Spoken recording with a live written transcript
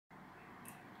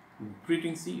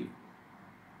Greetings to you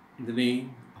in the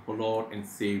name of our Lord and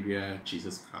Savior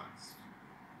Jesus Christ.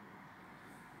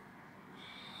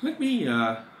 Let me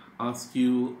ask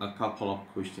you a couple of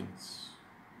questions.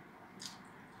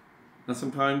 Now,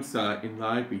 sometimes in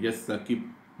life we just keep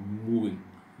moving.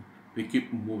 We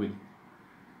keep moving.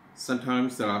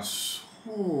 Sometimes there are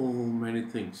so many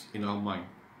things in our mind.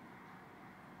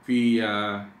 We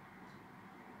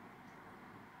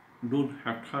don't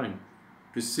have time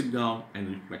to sit down and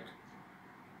reflect.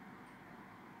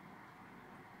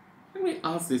 Let me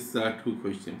ask these two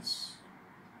questions.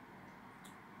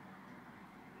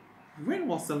 When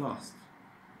was the last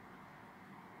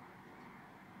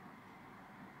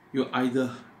you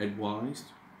either advised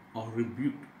or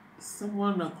rebuked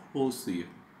someone close to you?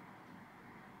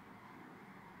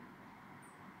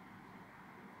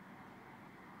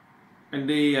 And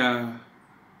they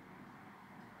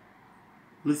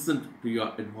listened to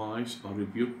your advice or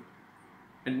rebuke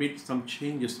and made some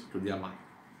changes to their life.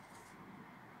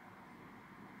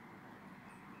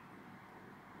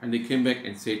 And they came back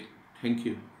and said, "Thank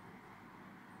you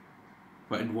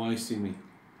for advising me.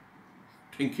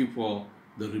 Thank you for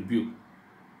the rebuke."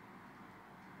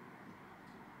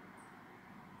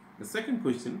 The second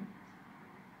question,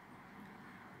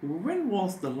 when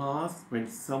was the last when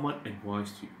someone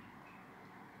advised you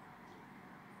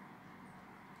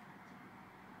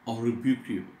or rebuked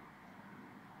you,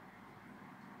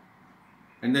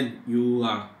 and then you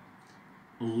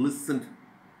listened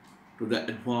to the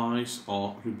advice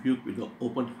or rebuke with an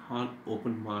open heart,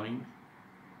 open mind,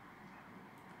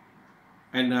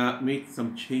 and made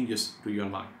some changes to your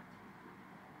life?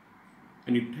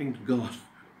 And you thanked God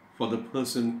for the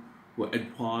person who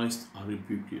advised or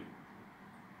rebuked you.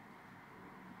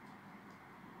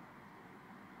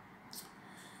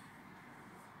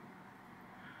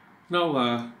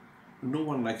 Now, no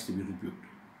one likes to be rebuked.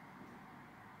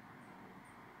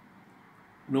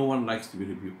 No one likes to be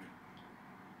rebuked.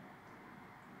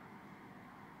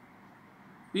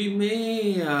 We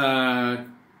may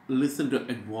listen to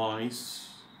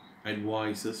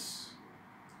advices,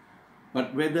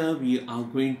 but whether we are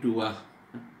going to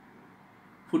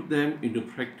put them into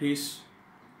practice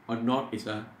or not is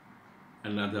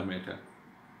another matter.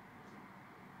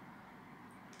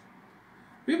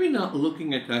 We've been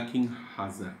looking at King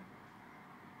Amaziah,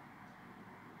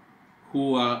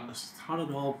 who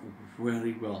started off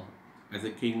very well as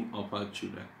a king of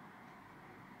Judah.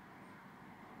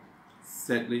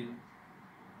 Sadly,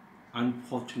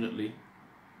 unfortunately,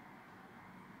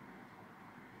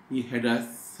 he had a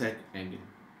sad ending.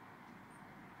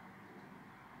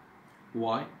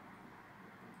 Why?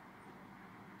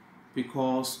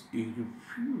 Because he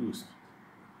refused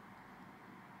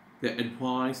the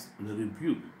advice and the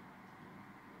rebuke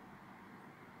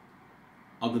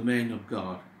of the man of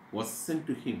God was sent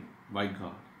to him by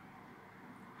God,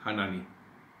 Hanani.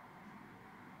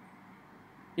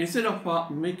 Instead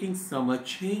of making some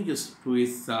changes to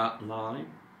his life,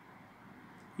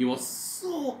 he was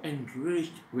so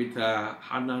enraged with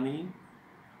Hanani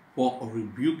for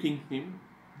rebuking him.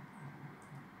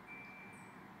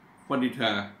 What did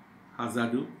Amaziah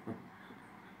do?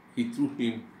 He threw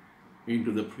him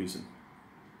into the prison.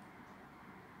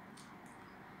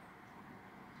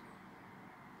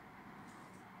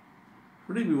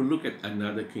 Today we will look at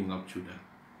another king of Judah,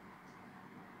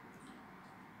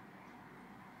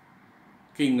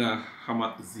 King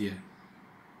Amaziah,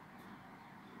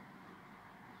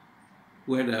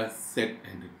 who had a sad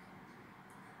ending.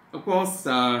 Of course,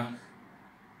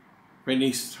 when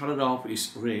he started off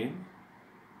his reign,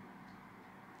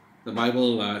 the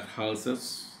Bible tells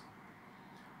us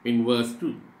in verse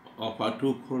 2 of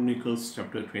 2 Chronicles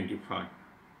chapter 25.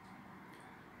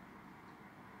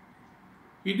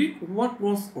 He did what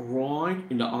was right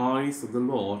in the eyes of the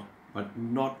Lord, but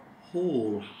not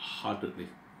wholeheartedly.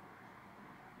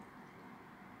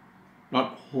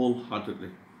 Not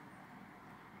wholeheartedly.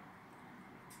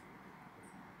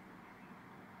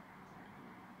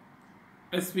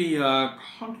 As we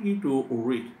continue to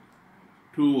read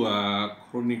 2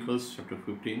 Chronicles chapter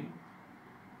 15,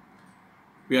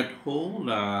 we are told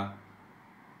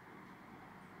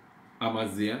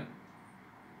Amaziah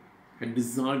had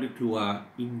decided to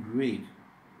invade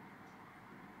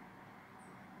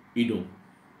Edom.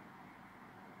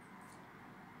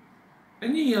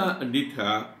 And he did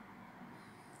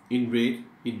invade,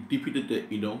 he defeated the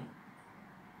Edom.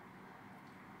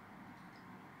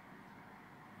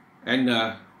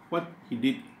 And what he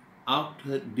did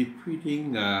after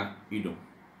defeating Edom.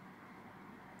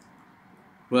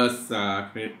 Verse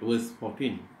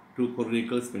 14, 2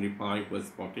 Chronicles 25, verse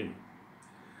 14.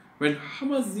 when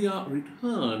Amaziah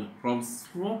returned from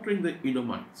slaughtering the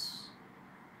Edomites,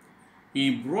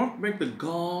 he brought back the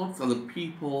gods of the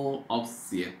people of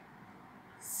Seir.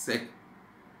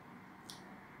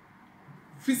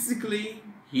 Physically,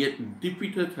 he had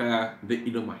defeated the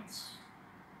Edomites.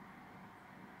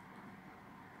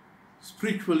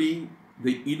 Spiritually,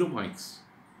 the Edomites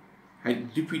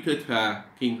had defeated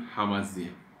King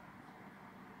Amaziah.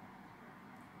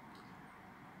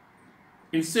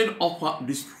 Instead of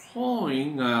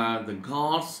destroying the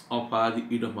gods of the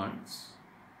Edomites,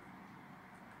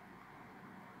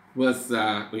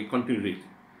 we continue read.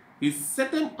 He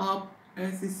set them up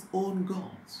as his own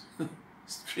gods.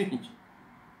 Strange.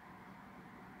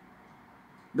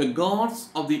 The gods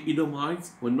of the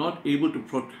Edomites were not able to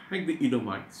protect the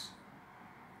Edomites.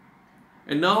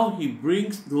 And now he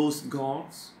brings those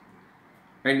gods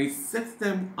and he sets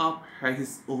them up as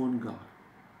his own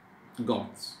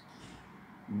gods.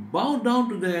 Bow down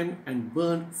to them and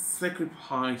burn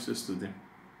sacrifices to them.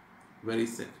 Very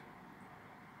sad.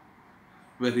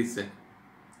 Very sad.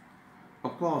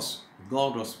 Of course,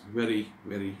 God was very,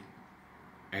 very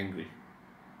angry.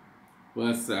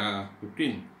 Verse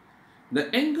 15.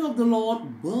 The anger of the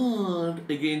Lord burned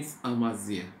against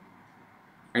Amaziah,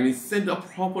 and he sent a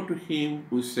prophet to him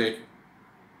who said,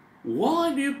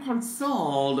 "Why do you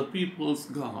consult the people's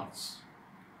gods?"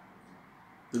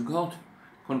 The God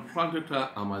confronted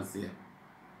Amaziah.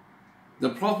 The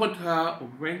prophet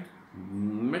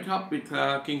met up with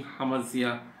King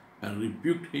Amaziah and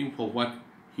rebuked him for what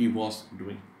he was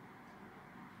doing.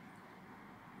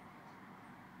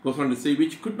 Goes on to say,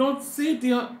 which could not save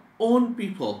their own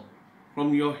people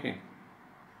from your hand.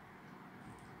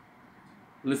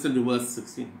 Listen to verse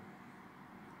 16.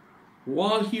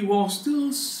 While he was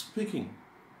still speaking,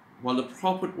 while the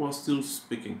prophet was still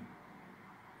speaking,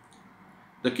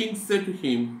 the king said to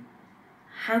him,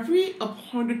 "Have we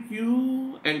appointed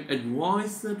you an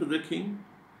advisor to the king?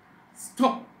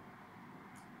 Stop.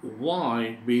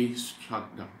 Why be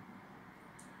struck down?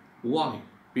 Why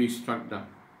be struck down?"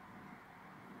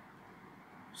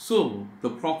 So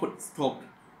the prophet stopped,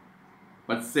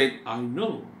 but said, "I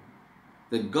know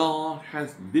that God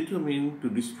has determined to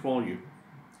destroy you,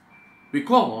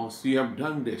 because you have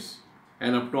done this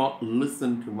and have not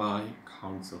listened to my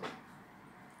counsel."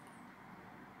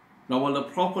 Now while the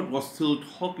prophet was still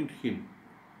talking to him,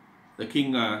 the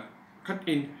king cut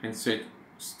in and said,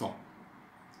 "Stop.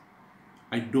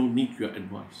 I don't need your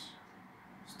advice.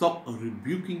 Stop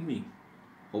rebuking me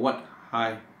for what I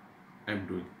am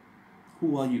doing.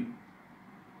 Who are you?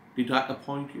 Did I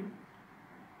appoint you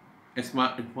as my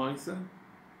advisor?"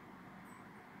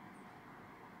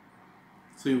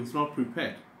 So he was not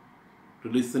prepared to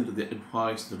listen to the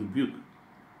advice, the rebuke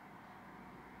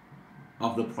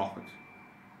of the prophet.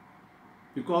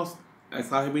 Because,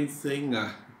 as I have been saying,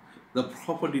 the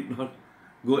prophet did not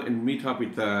go and meet up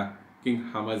with King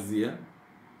Amaziah,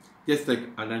 just like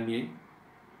Ananias,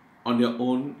 on their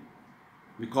own,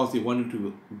 because they wanted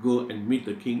to go and meet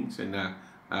the kings and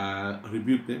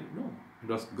rebuke them. No, it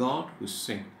was God who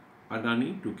sent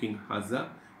Ananias to King Amaziah.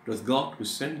 It was God who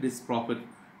sent this prophet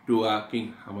to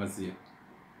King Amaziah.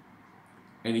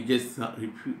 And he just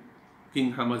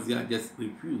King Amaziah just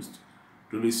refused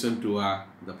to listen to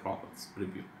the prophet's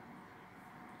rebuke.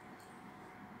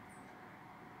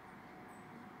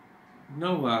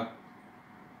 Now,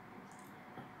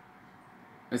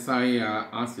 as I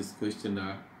ask this question,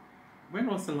 when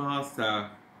was the last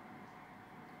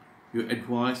you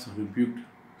advised or rebuked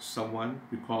someone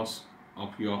because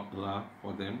of your love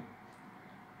for them,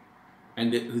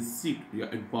 and they received your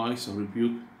advice or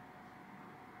rebuke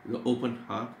with an open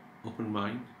heart, open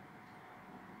mind?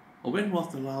 Or when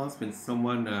was the last when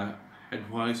someone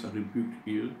advised or rebuked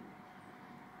you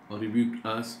or rebuked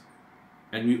us,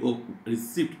 and we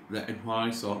received the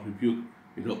advice or rebuke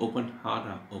with an open heart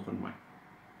or open mind?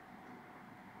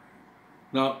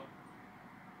 Now,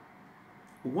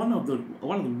 one of the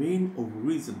main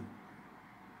reasons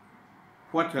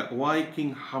why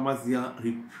King Amaziah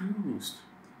refused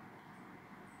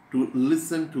to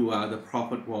listen to the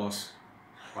prophet was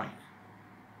pride.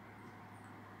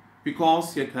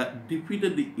 Because he had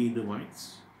defeated the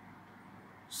Edomites,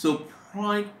 so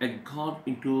pride had got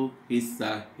into his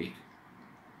head.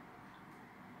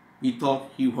 He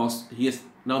thought he has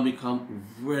now become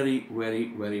very, very,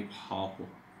 very powerful.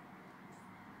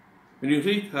 When you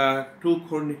read 2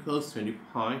 Chronicles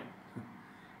 25,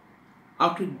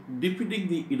 after defeating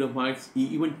the Edomites, he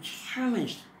even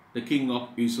challenged the king of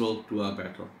Israel to a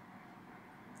battle,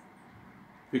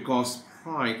 because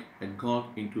pride had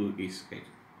got into his head.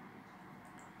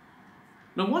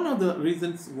 Now, one of the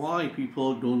reasons why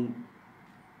people don't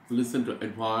listen to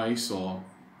advice or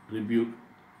rebuke,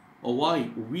 or why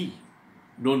we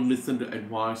don't listen to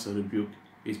advice or rebuke,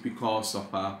 is because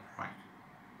of our pride.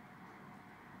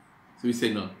 So we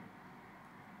say, no,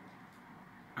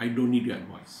 I don't need your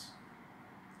advice.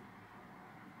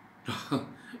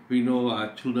 We know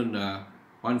our children,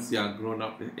 once they are grown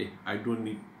up, hey, I don't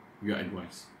need your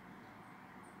advice.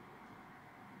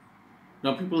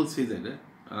 Now people say that,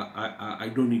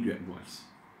 I don't need your advice.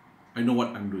 I know what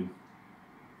I'm doing.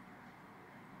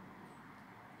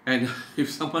 And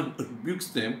if someone rebukes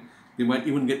them, they might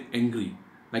even get angry,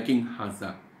 like King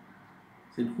Amaziah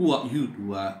said, who are you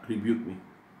to rebuke me?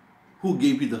 Who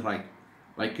gave you the right?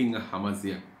 Like King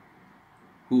Amaziah,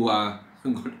 who got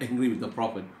angry with the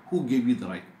prophet. Who gave you the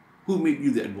right? Who made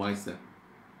you the advisor?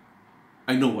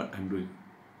 I know what I'm doing.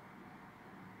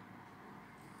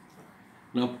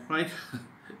 Now pride is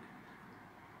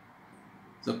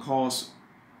the cause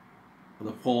of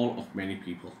the fall of many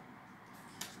people.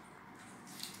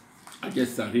 I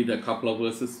just read a couple of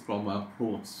verses from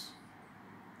Proverbs.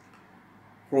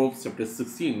 Proverbs chapter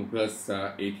 16, verse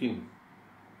 18.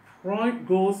 Pride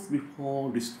goes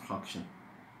before destruction,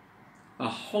 a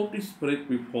haughty spirit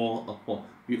before a fall.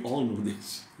 We all know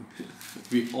this.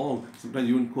 We all, sometimes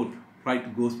even quote,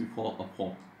 pride goes before a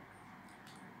fall.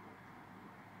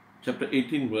 Chapter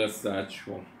 18, verse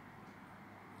 12.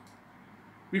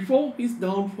 Before his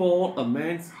downfall, a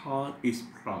man's heart is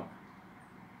proud,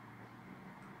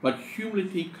 but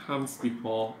humility comes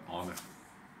before honor.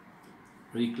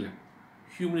 Very clear.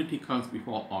 Humility comes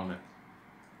before honor.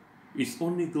 It's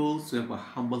only those who have a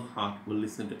humble heart will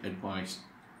listen to advice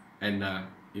and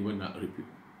even rebuke.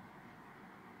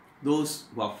 Those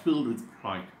who are filled with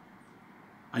pride,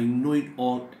 I know it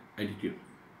all attitude,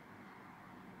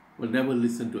 will never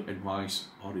listen to advice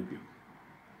or rebuke.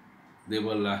 They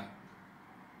will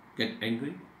get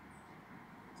angry,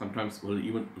 sometimes will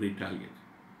even retaliate.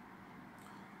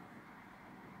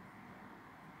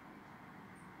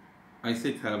 I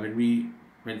said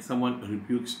when someone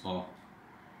rebukes or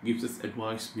gives us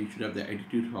advice, we should have the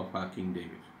attitude of King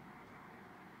David.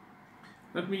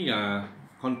 Let me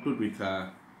conclude with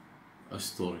a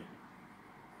story.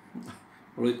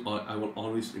 I will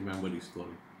always remember this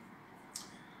story.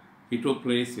 It took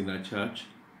place in a church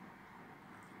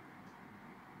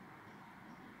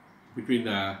between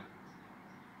a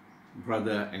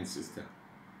brother and sister.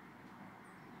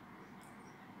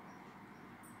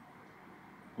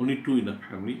 Only two in the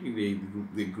family.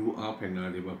 They grew up and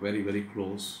they were very, very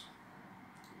close.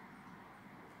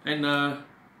 And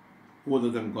both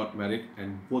of them got married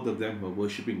and both of them were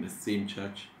worshipping the same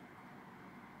church.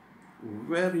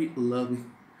 Very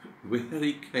loving,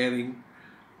 very caring.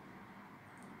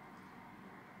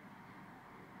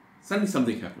 Suddenly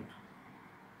something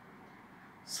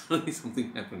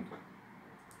happened.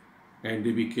 And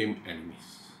they became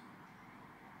enemies.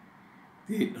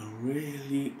 They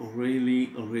really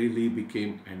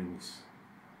became enemies.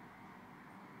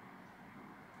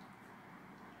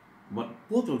 But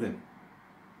both of them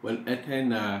will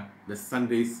attend the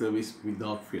Sunday service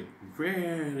without fail.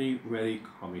 Very, very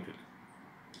committed.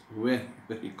 Very,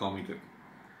 very committed.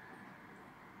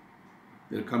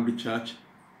 They'll come to church.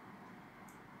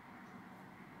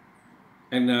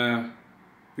 And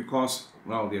because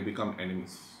now they have become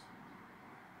enemies.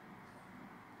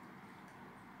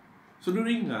 So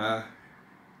during the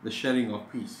sharing of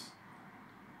peace,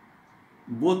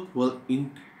 both will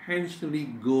intentionally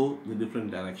go the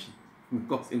different direction.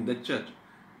 Because in the church,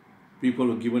 people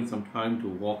were given some time to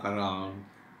walk around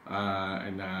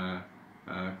and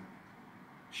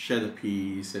share the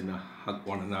peace and hug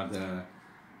one another.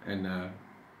 And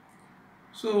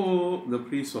so the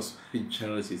priest was very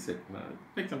generous. He said,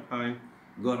 take some time,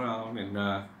 go around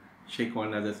and shake one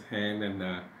another's hand, and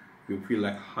if you feel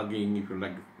like hugging, if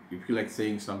you feel like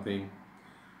saying something.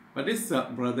 But this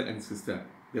brother and sister,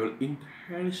 they will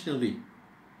intentionally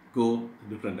go a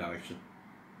different direction.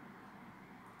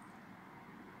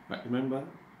 But remember,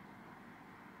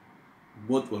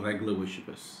 both were regular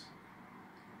worshippers.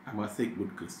 I must say,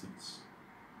 good Christians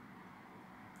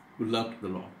who loved the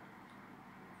Lord.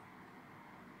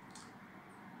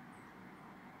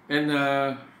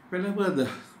 And whenever the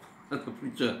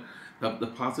preacher, the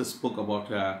pastor spoke about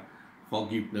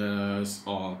forgiveness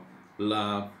or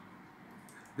love,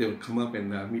 they would come up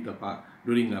and meet up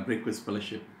during a breakfast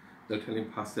fellowship. They'll tell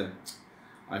him, Pastor,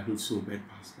 I feel so bad,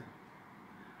 Pastor.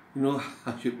 You know,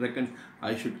 I should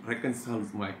reconcile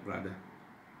with my brother.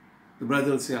 The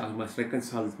brother will say, I must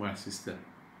reconcile with my sister.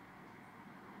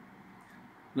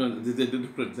 No, there's a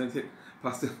difference. I said,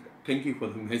 Pastor, thank you for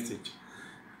the message.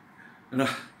 And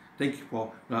thank you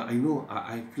for, I know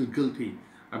I feel guilty.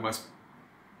 I must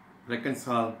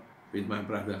reconcile with my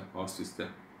brother or sister.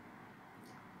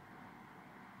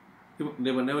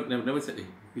 They were never said, hey,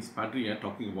 this Padre are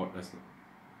talking about us.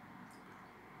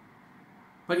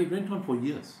 But it went on for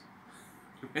years.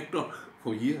 It went on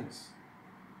for years.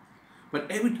 But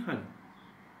every time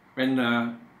when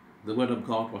the word of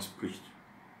God was preached,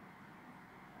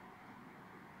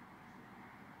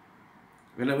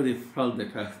 whenever they felt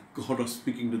that God was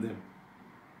speaking to them,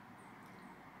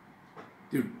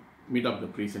 they would meet up the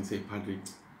priest and say, Padre,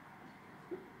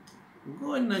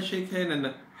 go and shake hand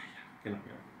and cannot.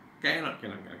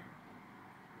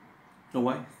 So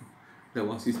why? There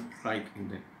was this pride in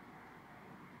them.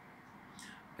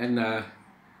 And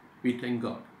we thank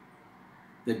God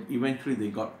that eventually they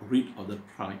got rid of the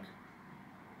pride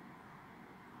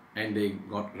and they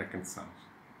got reconciled.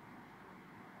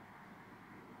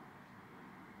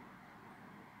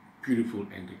 Beautiful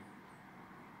ending.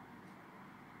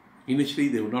 Initially,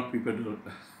 they were not prepared to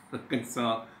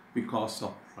reconcile because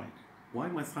of pride. Why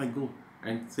must I go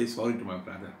and say sorry to my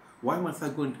brother? Why must I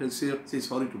go and say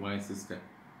sorry to my sister?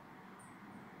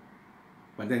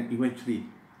 But then eventually,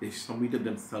 they submitted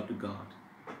themselves to God,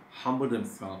 humbled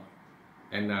themselves,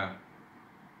 and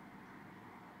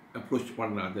approached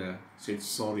one another, said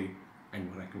sorry,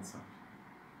 and were reconciled.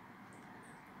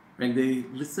 When they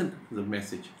listened to the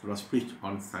message that was preached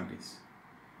on Sundays,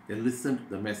 they listened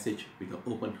to the message with an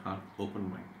open heart, open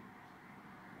mind.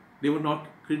 They were not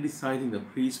criticizing the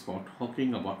priest for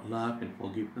talking about love and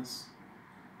forgiveness.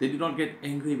 They did not get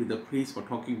angry with the priest for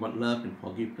talking about love and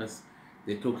forgiveness.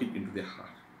 They took it into their heart.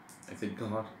 I said,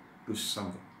 God, do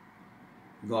something.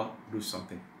 God, do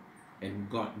something. And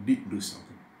God did do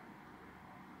something.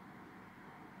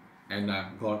 And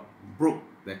God broke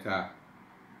that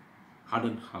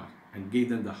hardened heart and gave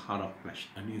them the heart of flesh,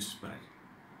 a new spirit.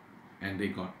 And they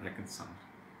got reconciled.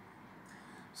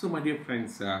 So my dear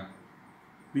friends,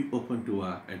 be open to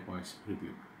advice,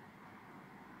 rebuke.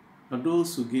 Now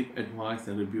those who give advice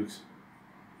and rebukes,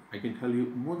 I can tell you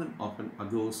more than often are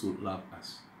those who love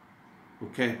us, who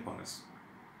care for us,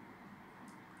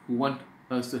 who want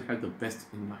us to have the best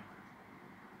in life.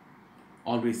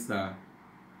 Always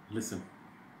listen.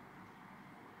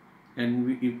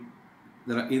 And if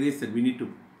there are areas that we need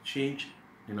to change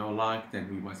in our life, then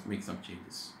we must make some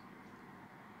changes.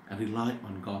 And rely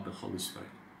on God, the Holy Spirit,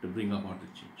 to bring about the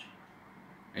change.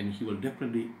 And He will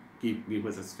definitely give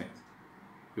us a strength.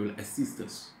 He will assist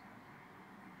us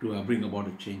to bring about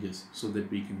the changes so that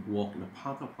we can walk in the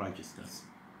path of righteousness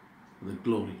for the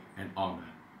glory and honor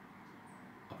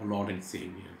of our Lord and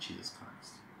Savior, Jesus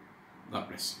Christ. God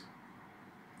bless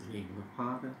you. In the name of the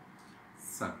Father,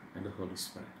 Son, and the Holy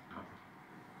Spirit.